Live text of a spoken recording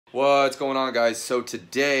What's going on, guys? So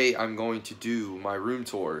today I'm going to do my room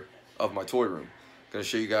tour of my toy room. I'm going to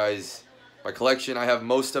show you guys my collection. I have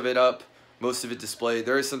most of it up, most of it displayed.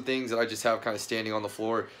 There are some things that I just have kind of standing on the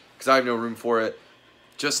floor because I have no room for it.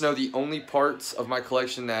 Just know the only parts of my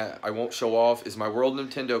collection that I won't show off is my World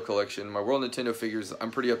Nintendo collection. My World Nintendo figures,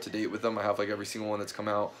 I'm pretty up to date with them. I have like every single one that's come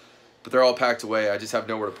out, but they're all packed away. I just have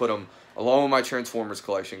nowhere to put them. Along with my Transformers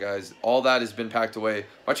collection, guys. All that has been packed away.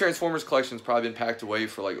 My Transformers collection's probably been packed away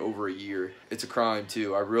for like over a year. It's a crime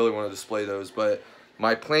too. I really want to display those, but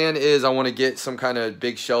my plan is I want to get some kind of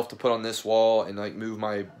big shelf to put on this wall and like move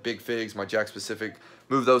my big figs, my Jack Specific,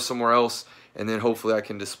 move those somewhere else, and then hopefully I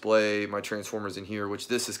can display my Transformers in here, which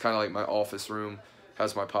this is kind of like my office room.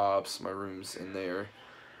 Has my pops, my rooms in there.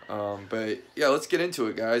 But yeah, let's get into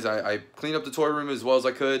it, guys. I cleaned up the toy room as well as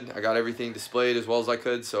I could. I got everything displayed as well as I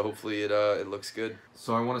could, so hopefully it looks good.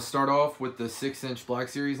 So I want to start off with the 6-inch Black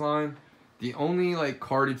Series line. The only like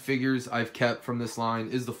carded figures I've kept from this line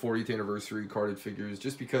is the 40th anniversary carded figures,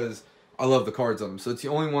 just because I love the cards on them. So it's the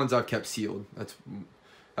only ones I've kept sealed. That's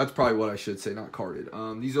probably what I should say, not carded.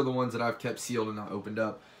 These are the ones that I've kept sealed and not opened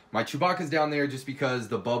up. My Chewbacca's down there just because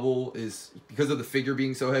the bubble is, because of the figure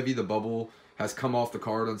being so heavy, the bubble has come off the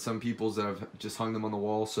card on some people's that I've just hung them on the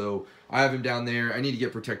wall. So I have him down there. I need to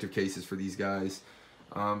get protective cases for these guys.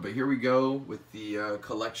 But here we go with the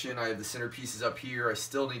collection. I have the centerpieces up here. I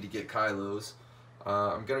still need to get Kylo's.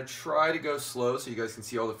 I'm going to try to go slow so you guys can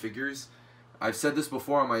see all the figures. I've said this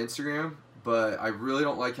before on my Instagram, but I really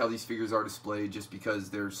don't like how these figures are displayed just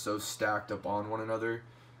because they're so stacked up on one another.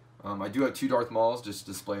 I do have 2 Darth Mauls, just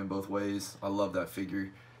to display them both ways. I love that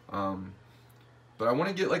figure. But I want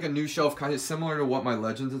to get like a new shelf kind of similar to what my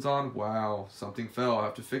Legends is on. Wow, something fell. I'll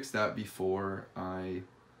have to fix that before I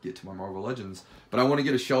get to my Marvel Legends. But I want to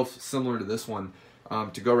get a shelf similar to this one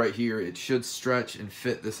to go right here. It should stretch and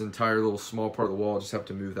fit this entire little small part of the wall. I just have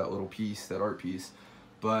to move that little piece, that art piece.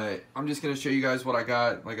 But I'm just going to show you guys what I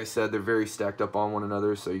got. Like I said, they're very stacked up on one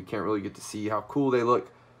another, so you can't really get to see how cool they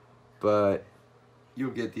look. But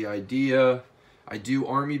you'll get the idea. I do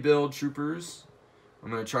army build troopers. I'm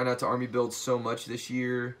going to try not to army build so much this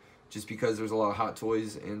year just because there's a lot of Hot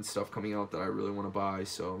Toys and stuff coming out that I really want to buy,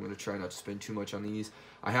 so I'm going to try not to spend too much on these.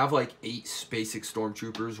 I have like 8 basic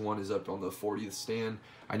Stormtroopers. One is up on the 40th stand.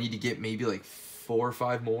 I need to get maybe like 4 or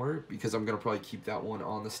 5 more because I'm going to probably keep that one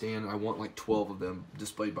on the stand. I want like 12 of them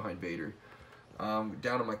displayed behind Vader. Down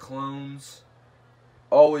to my clones.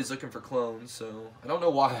 Always looking for clones, so I don't know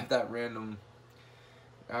why I have that random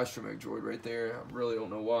astromech droid right there. I really don't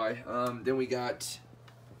know why. Then we got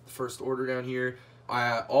First Order down here.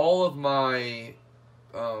 All of my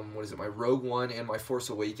my Rogue One and my Force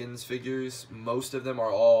Awakens figures, most of them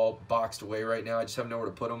are all boxed away right now. I just have nowhere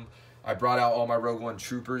to put them. I brought out all my Rogue One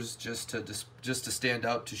troopers just to stand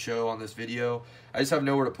up to show on this video. I just have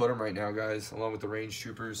nowhere to put them right now, guys, along with the range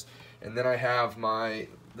troopers. And then I have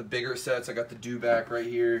the bigger sets. I got the Dewback right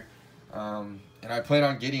here. And I plan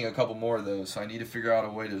on getting a couple more of those, so I need to figure out a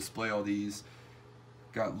way to display all these.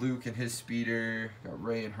 Got Luke and his speeder, got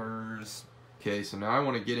Rey and hers. Okay, so now I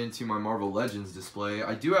want to get into my Marvel Legends display.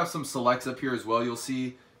 I do have some selects up here as well, you'll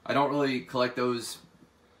see. I don't really collect those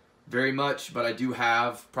very much, but I do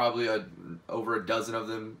have probably over a dozen of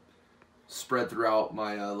them spread throughout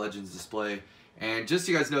my Legends display. And just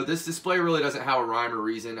so you guys know, this display really doesn't have a rhyme or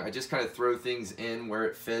reason. I just kind of throw things in where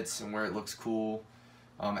it fits and where it looks cool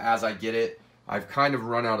as I get it. I've kind of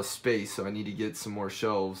run out of space, so I need to get some more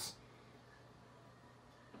shelves.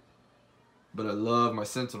 But I love my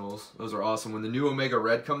Sentinels. Those are awesome. When the new Omega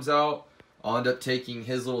Red comes out, I'll end up taking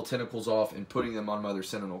his little tentacles off and putting them on my other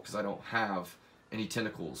Sentinel because I don't have any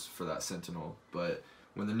tentacles for that Sentinel. But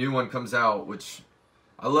when the new one comes out, which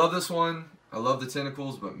I love this one, I love the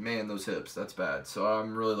tentacles, but man, those hips, that's bad. So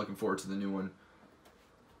I'm really looking forward to the new one.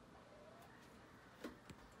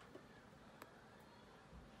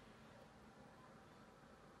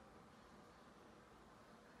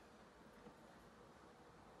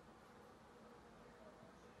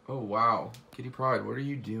 Oh wow, Kitty Pryde, what are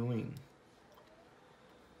you doing?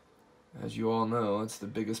 As you all know, that's the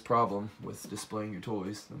biggest problem with displaying your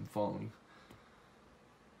toys, them falling.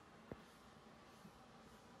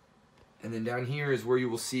 And then down here is where you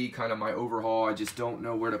will see kind of my overhaul. I just don't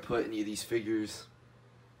know where to put any of these figures.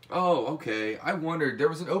 Oh, okay, I wondered, there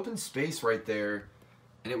was an open space right there,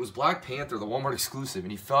 and it was Black Panther, the Walmart exclusive,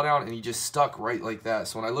 and he fell down and he just stuck right like that.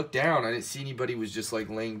 So when I looked down, I didn't see anybody was just like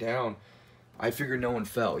laying down. I figured no one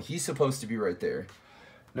fell. He's supposed to be right there.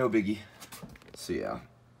 No biggie. So yeah,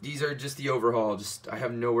 these are just the overhaul. I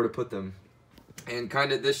have nowhere to put them. And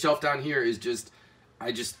kind of this shelf down here is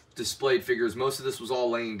I just displayed figures. Most of this was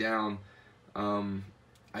all laying down.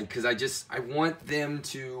 because I want them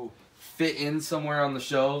to fit in somewhere on the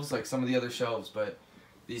shelves, like some of the other shelves, but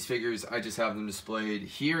these figures, I just have them displayed.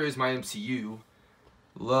 Here is my MCU.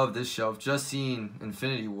 Love this shelf. Just seen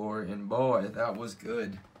Infinity War, and boy, that was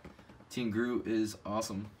good. Team Groot is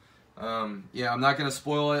awesome. Yeah, I'm not going to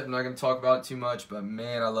spoil it. I'm not going to talk about it too much, but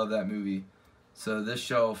man, I love that movie. So this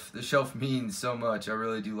shelf means so much. I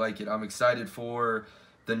really do like it. I'm excited for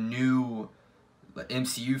the new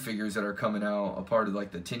MCU figures that are coming out, a part of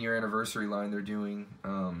like the 10-year anniversary line they're doing.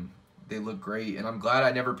 They look great, and I'm glad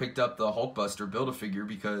I never picked up the Hulkbuster Build-A-Figure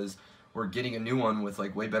because we're getting a new one with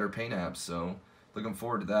like way better paint apps, so looking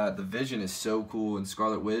forward to that. The Vision is so cool, and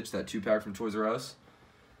Scarlet Witch, that 2-pack from Toys R Us.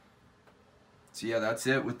 So yeah, that's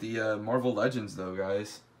it with the Marvel Legends though,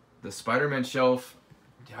 guys. The Spider-Man shelf,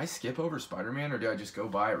 did I skip over Spider-Man or did I just go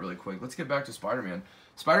by it really quick? Let's get back to Spider-Man.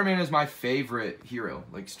 Spider-Man is my favorite hero,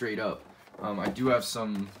 like straight up. I do have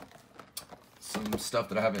some stuff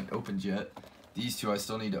that I haven't opened yet. These two I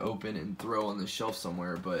still need to open and throw on the shelf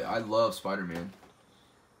somewhere, but I love Spider-Man.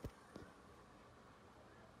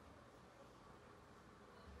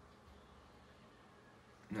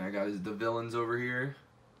 And I got the villains over here,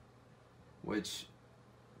 which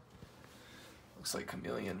looks like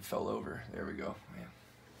Chameleon fell over. There we go. Man.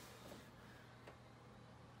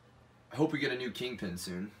 I hope we get a new Kingpin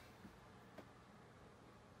soon.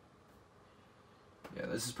 Yeah,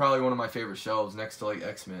 this is probably one of my favorite shelves next to like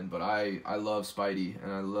X-Men, but I love Spidey and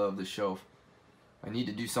I love the shelf. I need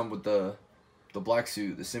to do something with the black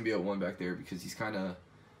suit, the symbiote one back there, because he's kind of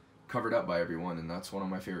covered up by everyone, and that's one of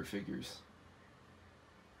my favorite figures.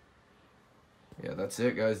 Yeah, that's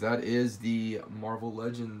it, guys. That is the Marvel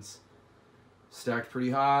Legends. Stacked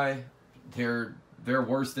pretty high. They're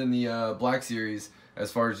worse than the Black Series as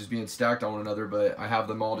far as just being stacked on one another, but I have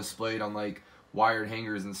them all displayed on like wired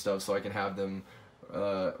hangers and stuff so I can have them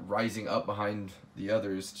rising up behind the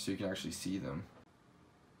others so you can actually see them.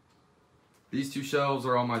 These two shelves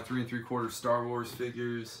are all my 3 3/4 Star Wars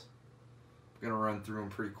figures. I'm gonna run through them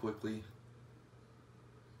pretty quickly.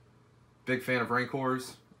 Big fan of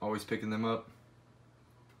Rancors, always picking them up.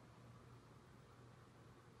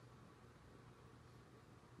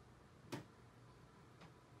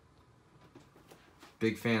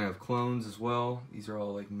 Big fan of clones as well. These are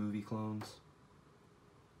all like movie clones.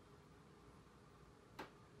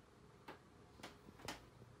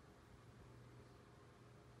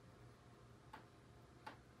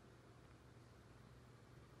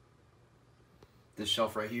 This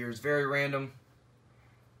shelf right here is very random.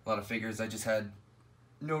 A lot of figures I just had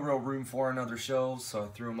no real room for in other shelves, so I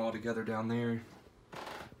threw them all together down there.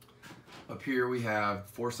 Up here we have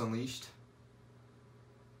Force Unleashed.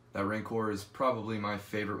 That Rancor is probably my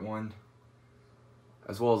favorite one,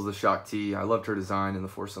 as well as the Shock T. I loved her design in the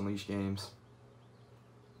Force Unleashed games.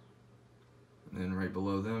 And then right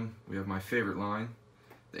below them, we have my favorite line,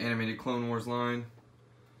 the animated Clone Wars line.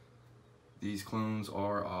 These clones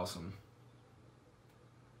are awesome.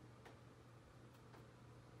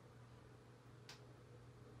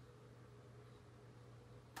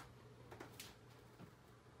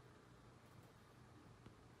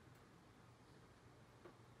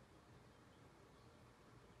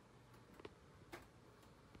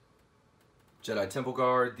 Jedi Temple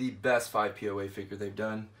Guard, the best 5 POA figure they've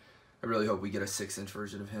done. I really hope we get a 6-inch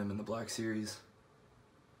version of him in the Black Series.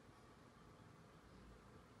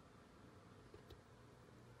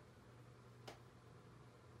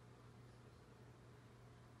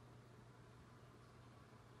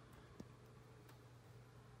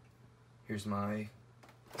 Here's my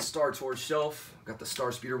Star Tours shelf. Got the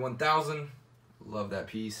Star Speeder 1000. Love that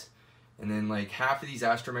piece. And then like half of these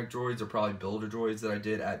astromech droids are probably Build-A-Droids that I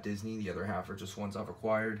did at Disney. The other half are just ones I've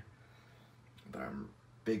acquired. But I'm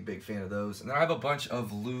a big fan of those. And then I have a bunch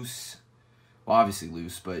of loose, well obviously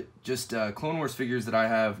loose, but just Clone Wars figures that I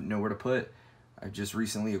have nowhere to put. I just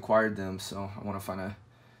recently acquired them, so I want to find a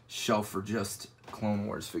shelf for just Clone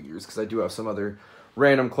Wars figures, because I do have some other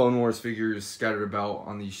random Clone Wars figures scattered about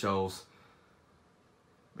on these shelves.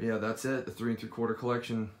 But yeah, that's it, the 3 3/4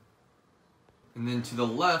 collection. And then to the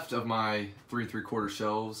left of my 3 3/4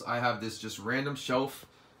 shelves, I have this just random shelf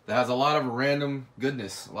that has a lot of random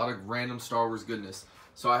goodness, a lot of random Star Wars goodness.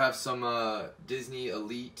 So I have some Disney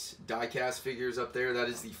Elite diecast figures up there. That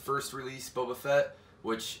is the first release Boba Fett,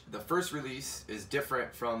 which the first release is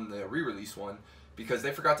different from the re-release one because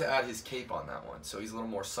they forgot to add his cape on that one, so he's a little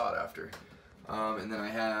more sought after. And then I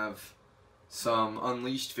have some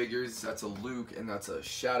Unleashed figures. That's a Luke and that's a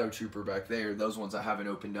Shadow Trooper back there. Those ones I haven't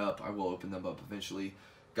opened up. I will open them up eventually.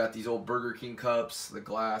 Got these old Burger King cups, the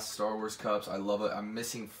glass Star Wars cups. I love it. I'm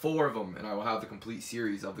missing 4 of them, and I will have the complete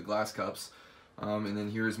series of the glass cups. And then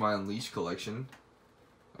here's my Unleashed collection.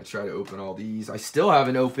 I try to open all these. I still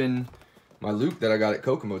haven't opened my Luke that I got at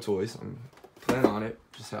Kokomo Toys. I'm planning on it,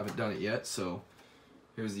 just haven't done it yet. So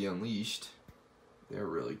here's the Unleashed. They're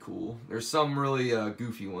really cool. There's some really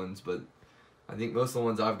goofy ones, but I think most of the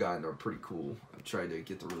ones I've gotten are pretty cool. I've tried to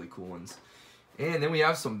get the really cool ones. And then we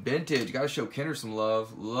have some vintage. Got to show Kenner some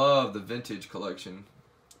love. Love the vintage collection.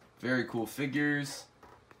 Very cool figures.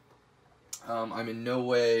 I'm in no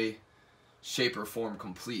way, shape, or form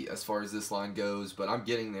complete as far as this line goes, but I'm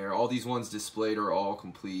getting there. All these ones displayed are all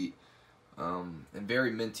complete. And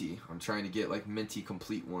very minty. I'm trying to get like minty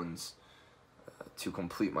complete ones to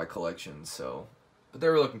complete my collection. So, but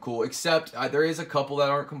they're looking cool. Except there is a couple that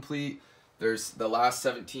aren't complete. There's the last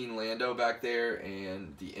 17 Lando back there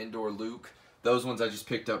and the indoor Luke. Those ones I just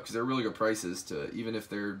picked up because they're really good prices, to even if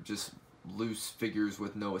they're just loose figures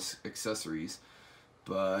with no accessories.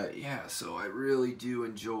 But yeah, so I really do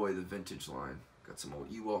enjoy the vintage line. Got some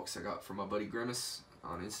old Ewoks I got from my buddy Grimace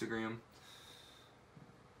on Instagram.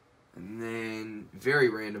 And then very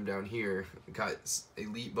random down here, got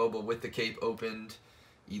Elite Boba with the cape opened,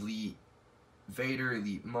 Elite Vader,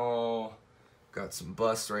 Elite Maul. Got some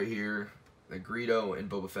busts right here. The Greedo and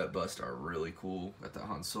Boba Fett bust are really cool. Got the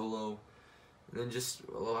Han Solo. And then just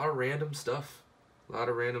a lot of random stuff.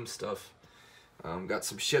 Got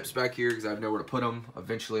some ships back here because I have nowhere to put them.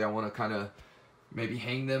 Eventually I want to kind of maybe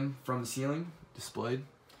hang them from the ceiling, displayed.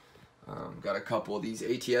 Got a couple of these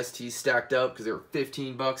ATSTs stacked up because they were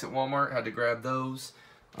 15 bucks at Walmart. Had to grab those.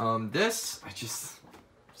 This, I just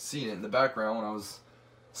seen it in the background when I was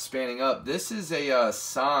spanning up. This is a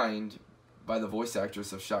signed by the voice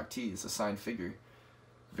actress of Shakti. It's a signed figure.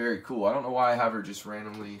 Very cool. I don't know why I have her just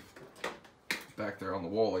randomly back there on the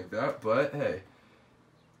wall like that, but hey,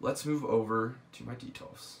 let's move over to my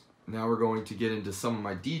Detolfs. Now we're going to get into some of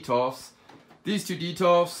my Detolfs. These two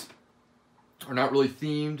Detolfs are not really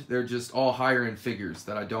themed. They're just all higher end figures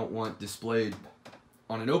that I don't want displayed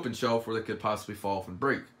on an open shelf where they could possibly fall off and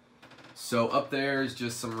break. So up there is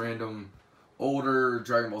just some random older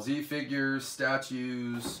Dragon Ball Z figures,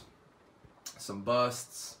 statues, some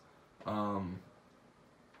busts.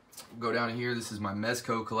 Go down here. This is my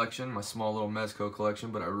Mezco collection, my small little Mezco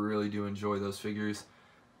collection, but I really do enjoy those figures.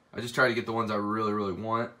 I just try to get the ones I really, really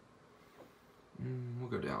want. We'll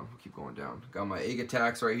go down. We'll keep going down. Got my Egg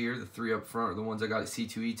Attacks right here. The three up front are the ones I got at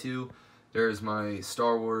C2E2. There's my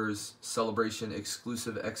Star Wars Celebration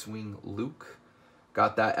exclusive X-Wing Luke.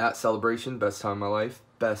 Got that at Celebration. Best time of my life.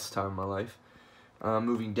 Best time of my life.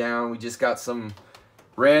 Moving down, we just got some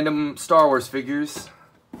random Star Wars figures.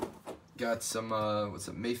 Got some, what's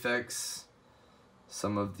it, Mafex.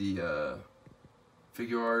 Some of the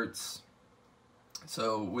Figuarts.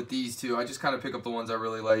 So with these two, I just kind of pick up the ones I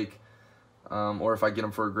really like. Or if I get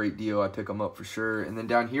them for a great deal, I pick them up for sure. And then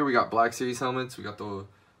down here, we got Black Series helmets. We got the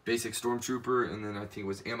basic Stormtrooper, and then I think it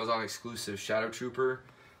was Amazon exclusive Shadow Trooper.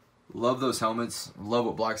 Love those helmets. Love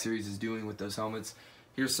what Black Series is doing with those helmets.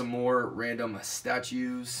 Here's some more random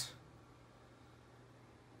statues.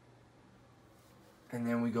 And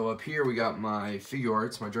then we go up here, we got my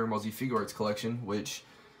Figuarts, my Dragon Ball Z Figuarts collection, which,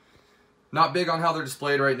 not big on how they're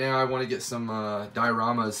displayed right now. I want to get some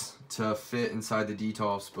dioramas to fit inside the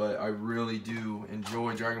Detolfs, but I really do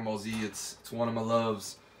enjoy Dragon Ball Z. It's one of my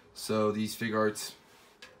loves. So these Figuarts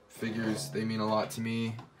figures, they mean a lot to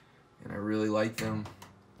me, and I really like them.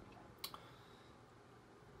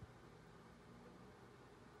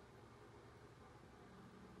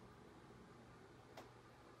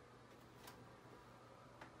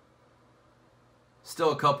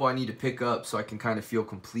 Still a couple I need to pick up so I can kind of feel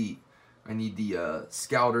complete. I need the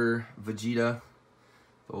Scouter Vegeta,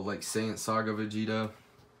 the old like Saiyan Saga Vegeta.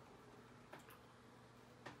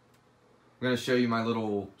 I'm going to show you my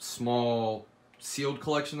little small sealed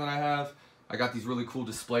collection that I have. I got these really cool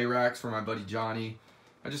display racks for my buddy Johnny.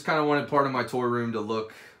 I just kind of wanted part of my toy room to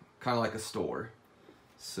look kind of like a store.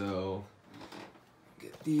 So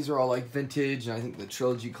these are all like vintage, and I think the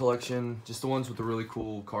Trilogy collection, just the ones with the really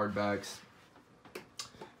cool card backs.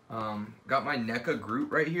 Got my NECA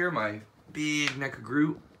Groot right here, my big NECA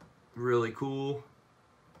Groot, really cool.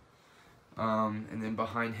 And then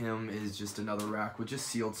behind him is just another rack with just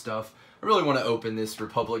sealed stuff. I really want to open this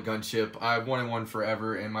Republic gunship. I've wanted one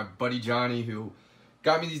forever, and my buddy Johnny, who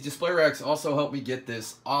got me these display racks, also helped me get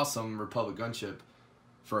this awesome Republic gunship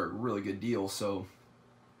for a really good deal. So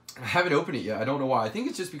I haven't opened it yet. I don't know why. I think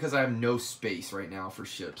it's just because I have no space right now for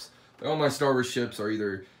ships. All my Star Wars ships are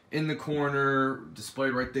either in the corner,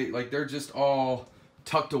 displayed right there. Like, they're just all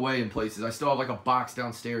tucked away in places. I still have like a box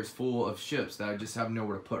downstairs full of ships that I just have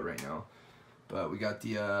nowhere to put right now. But we got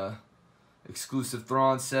the exclusive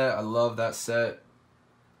Thrawn set. I love that set.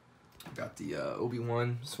 Got the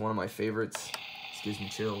Obi-Wan. It's one of my favorites. Just gives me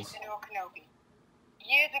chills. Kenobi.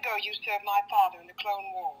 Years ago, you served my father in the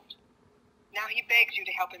Clone Wars. Now he begs you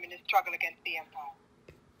to help him in his struggle against the Empire.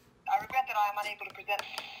 I regret that I am unable to present.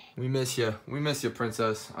 We miss you. We miss you,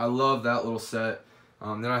 Princess. I love that little set.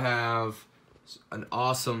 Then I have an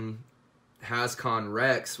awesome Hascon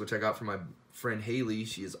Rex, which I got from my friend Haley.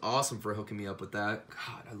 She is awesome for hooking me up with that.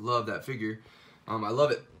 God, I love that figure. I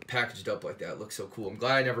love it packaged up like that. It looks so cool. I'm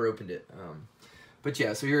glad I never opened it. But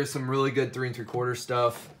yeah, so here's some really good 3 3/4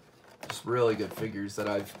 stuff. Just really good figures that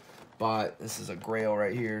I've bought. This is a Grail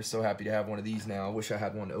right here. So happy to have one of these now. I wish I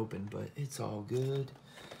had one open, but it's all good.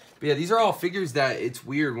 But yeah, these are all figures that it's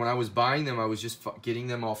weird. When I was buying them, I was just getting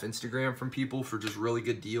them off Instagram from people for just really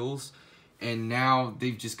good deals. And now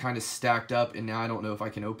they've just kind of stacked up, and now I don't know if I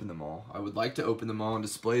can open them all. I would like to open them all and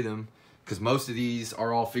display them, because most of these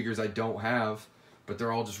are all figures I don't have, but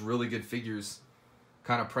they're all just really good figures,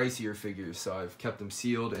 kind of pricier figures. So I've kept them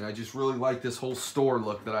sealed, and I just really like this whole store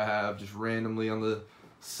look that I have just randomly on the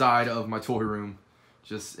side of my toy room,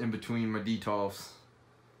 just in between my Detolfs.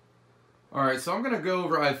 Alright, so I'm going to go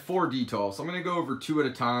over, I have 4 Detolfs. I'm going to go over 2 at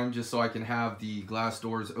a time just so I can have the glass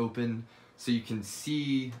doors open so you can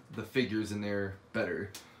see the figures in there better.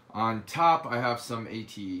 On top, I have some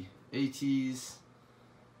ATs.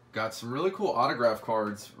 Got some really cool autograph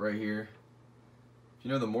cards right here. If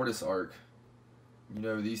you know the Mortis arc, you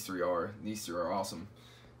know who these 3 are. These 3 are awesome.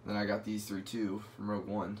 Then I got these 3 too from Rogue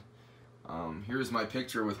One. Here's my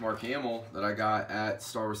picture with Mark Hamill that I got at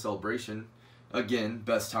Star Wars Celebration. Again,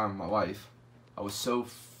 best time of my life. I was so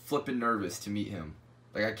flippin' nervous to meet him.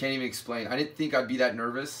 Like, I can't even explain. I didn't think I'd be that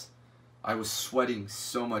nervous. I was sweating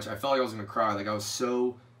so much. I felt like I was going to cry. Like, I was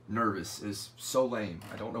so nervous. It was so lame.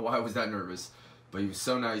 I don't know why I was that nervous. But he was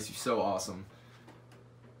so nice. He was so awesome.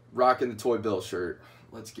 Rocking the Toy Bill shirt.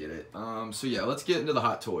 Let's get it. So, yeah, let's get into the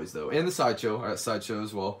Hot Toys, though. And the Sideshow. I got Sideshow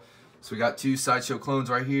as well. So, we got 2 Sideshow clones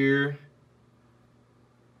right here.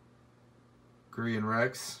 Gree and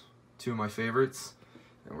Rex. 2 of my favorites.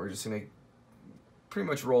 And we're just going to pretty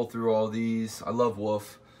much roll through all these. I love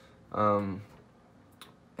Wolf.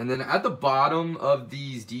 And then at the bottom of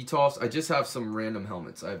these Detolfs, I just have some random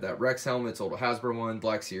helmets. I have that Rex helmet, it's old Hasbro one,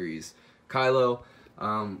 Black Series, Kylo.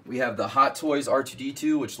 We have the Hot Toys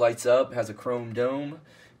R2-D2, which lights up, has a chrome dome.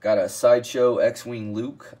 Got a Sideshow X-Wing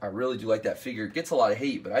Luke. I really do like that figure. It gets a lot of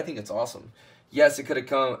hate, but I think it's awesome. Yes, it could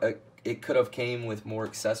have came with more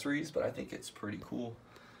accessories, but I think it's pretty cool.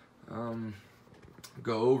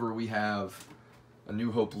 Go over, we have a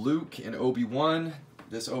New Hope Luke and Obi-Wan.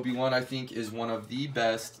 This Obi-Wan, I think, is one of the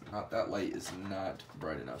best. That light is not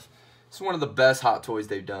bright enough. It's one of the best Hot Toys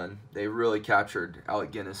they've done. They really captured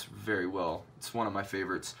Alec Guinness very well. It's one of my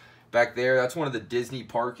favorites. Back there, that's one of the Disney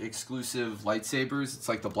Park exclusive lightsabers. It's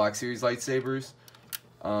like the Black Series lightsabers.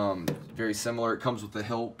 Very similar. It comes with the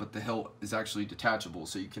hilt, but the hilt is actually detachable,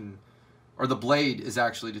 so you can... Or the blade is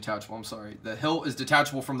actually detachable, I'm sorry. The hilt is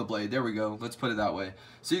detachable from the blade. There we go. Let's put it that way.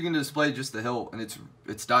 So you can display just the hilt, and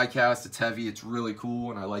it's die cast, it's heavy, it's really cool,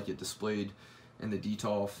 and I like it displayed in the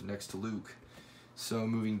Detolf next to Luke. So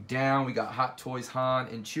moving down, we got Hot Toys Han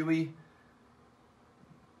and Chewie.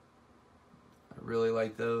 I really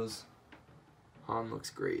like those. Han looks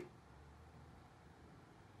great.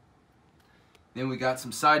 Then we got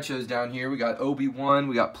some Sideshows down here. We got Obi-Wan,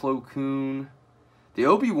 we got Plo Koon. The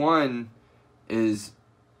Obi-Wan is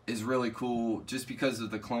really cool just because of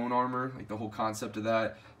the clone armor, like the whole concept of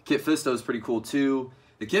that. Kit Fisto is pretty cool too.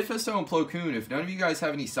 The Kit Fisto and Plo Koon, if none of you guys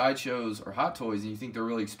have any Sideshows or Hot Toys and you think they're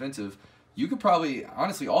really expensive, you could probably,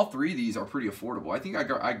 honestly, all 3 of these are pretty affordable. I think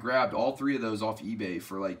I grabbed all 3 of those off eBay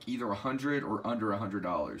for like either $100 or under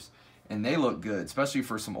 $100. And they look good, especially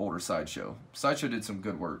for some older Sideshow. Sideshow did some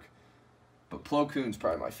good work. But Plo Koon's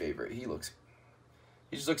probably my favorite. He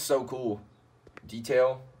just looks so cool.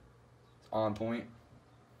 Detail on point.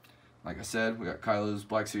 Like I said, we got Kylo's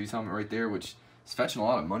Black Series helmet right there, which is fetching a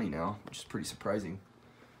lot of money now, which is pretty surprising.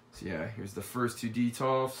 So yeah, here's the first 2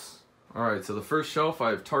 Detolfs. Alright, so the first shelf,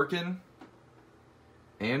 I have Tarkin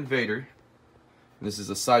and Vader. This is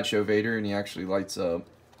a Sideshow Vader, and he actually lights up.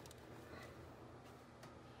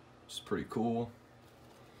 Which is pretty cool.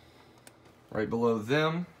 Right below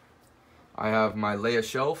them, I have my Leia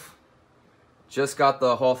shelf. Just got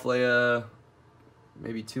the Hoth Leia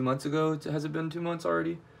maybe 2 months ago. Has it been 2 months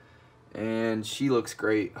already? And she looks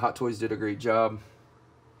great. Hot Toys did a great job.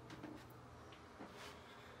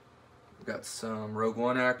 Got some Rogue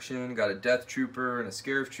One action. Got a Death Trooper and a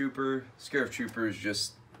Scarif Trooper. Scarif Trooper is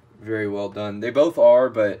just very well done. They both are,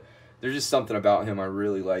 but there's just something about him I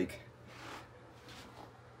really like.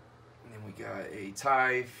 And then we got a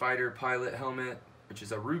TIE Fighter Pilot helmet, which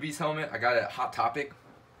is a Ruby's helmet. I got it at Hot Topic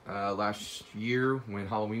last year when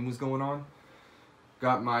Halloween was going on.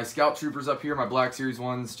 Got my Scout Troopers up here, my Black Series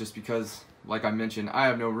ones, just because, like I mentioned, I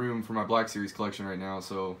have no room for my Black Series collection right now,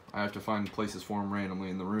 so I have to find places for them randomly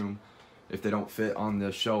in the room if they don't fit on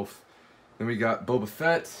the shelf. Then we got Boba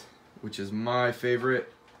Fett, which is my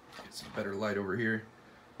favorite. It's a better light over here.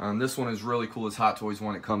 This one is really cool. It's Hot Toys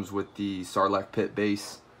one. It comes with the Sarlacc pit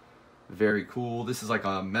base. Very cool. This is like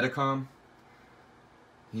a Metacom.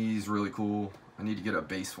 He's really cool. I need to get a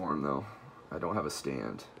base for him though. I don't have a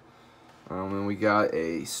stand. And we got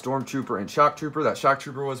a Stormtrooper and Shock Trooper. That Shock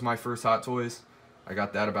Trooper was my first Hot Toys. I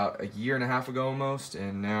got that about a year and a half ago almost,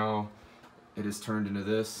 and now it has turned into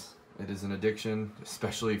this. It is an addiction,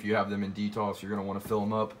 especially if you have them in detox. You're going to want to fill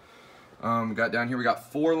them up. We got down here, we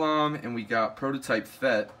got Forlom and we got Prototype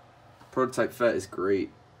Fett. Prototype Fett is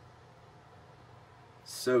great.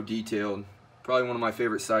 So detailed. Probably one of my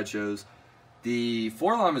favorite sideshows. The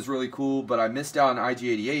Forlom is really cool, but I missed out on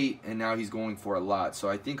IG-88, and now he's going for a lot. So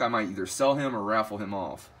I think I might either sell him or raffle him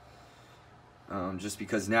off. Just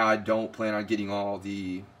because now I don't plan on getting all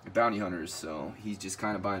the bounty hunters, so he's just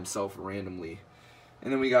kind of by himself randomly.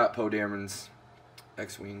 And then we got Poe Dameron's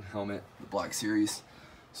X-Wing helmet, the Black Series.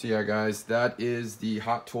 So yeah, guys, that is the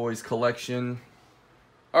Hot Toys collection.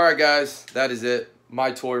 Alright, guys, that is it.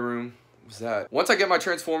 My toy room. Was that? Once I get my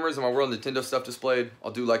Transformers and my World Nintendo stuff displayed,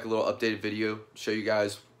 I'll do like a little updated video, show you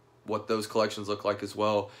guys what those collections look like as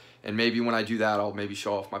well. And maybe when I do that, I'll maybe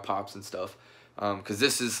show off my Pops and stuff. Because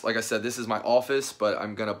this is, like I said, this is my office, but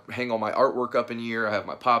I'm going to hang all my artwork up in here. I have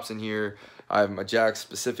my Pops in here. I have my Jakks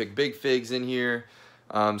specific Big Figs in here.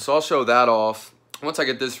 So I'll show that off once I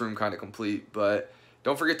get this room kind of complete. But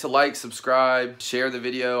don't forget to like, subscribe, share the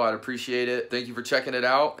video. I'd appreciate it. Thank you for checking it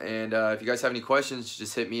out. And if you guys have any questions,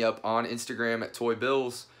 just hit me up on Instagram at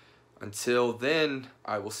ToyBills. Until then,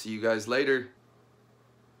 I will see you guys later.